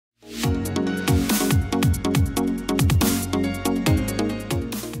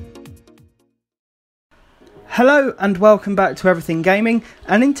Hello and welcome back to Everything Gaming,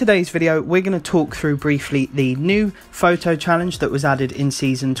 and in today's video we're going to talk through briefly the new photo challenge that was added in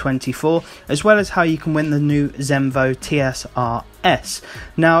season 24, as well as how you can win the new ZENVO TSR-S.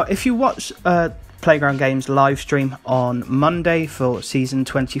 Now if you watch Playground Games live stream on Monday for season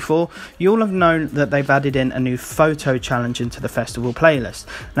 24, you'll have known that they've added in a new photo challenge into the festival playlist.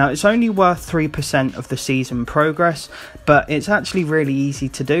 Now it's only worth 3% of the season progress, but it's actually really easy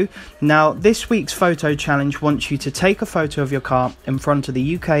to do. Now this week's photo challenge wants you to take a photo of your car in front of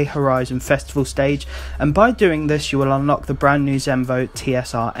the UK Horizon Festival stage, and by doing this you will unlock the brand new ZENVO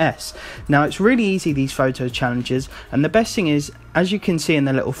TSR-S. Now it's really easy, these photo challenges, and the best thing is, as you can see in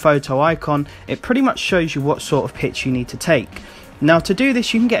the little photo icon, it pretty much shows you what sort of pitch you need to take. Now to do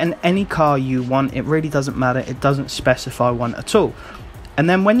this you can get in any car you want, it really doesn't matter, it doesn't specify one at all. And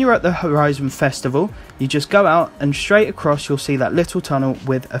then when you're at the Horizon Festival, you just go out and straight across you'll see that little tunnel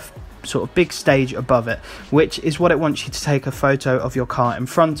with a sort of big stage above it, which is what it wants you to take a photo of your car in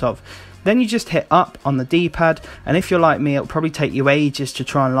front of. Then you just hit up on the D-pad, and if you're like me it'll probably take you ages to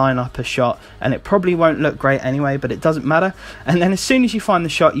try and line up a shot, and it probably won't look great anyway, but it doesn't matter. And then as soon as you find the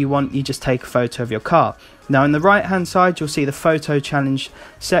shot you want, you just take a photo of your car. Now on the right hand side you'll see the photo challenge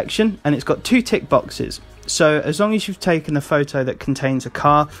section, and it's got two tick boxes. So as long as you've taken a photo that contains a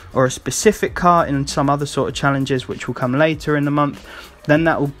car or a specific car in some other sort of challenges which will come later in the month, then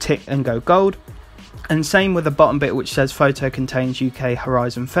that will tick and go gold. And same with the bottom bit which says photo contains UK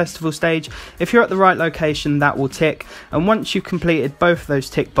Horizon Festival stage. If you're at the right location that will tick, and once you've completed both of those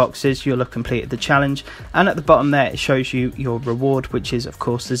tick boxes you'll have completed the challenge, and at the bottom there it shows you your reward, which is of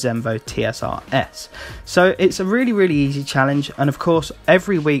course the ZENVO TSR-S. So it's a really easy challenge, and of course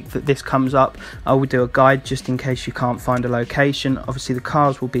every week that this comes up I will do a guide just in case you can't find a location. Obviously the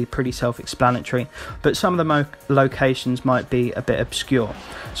cars will be pretty self-explanatory, but some of the locations might be a bit obscure,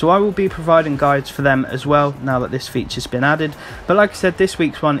 so I will be providing guides for them as well now that this feature's been added. But like I said, this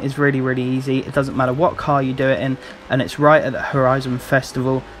week's one is really easy. It doesn't matter what car you do it in, and it's right at the Horizon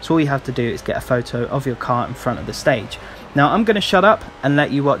Festival, so all you have to do is get a photo of your car in front of the stage. Now I'm going to shut up and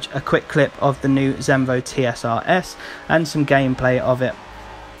let you watch a quick clip of the new ZENVO TSR-S and some gameplay of it,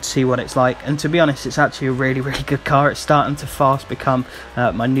 see what it's like. And to be honest, it's actually a really good car. It's starting to fast become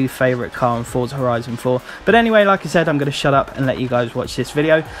my new favourite car on Forza Horizon 4. But anyway, like I said, I'm going to shut up and let you guys watch this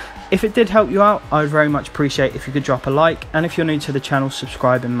video. If it did help you out, I would very much appreciate if you could drop a like, and if you're new to the channel,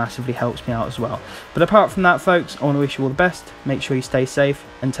 subscribing massively helps me out as well. But apart from that folks, I want to wish you all the best, make sure you stay safe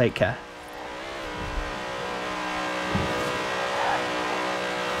and take care.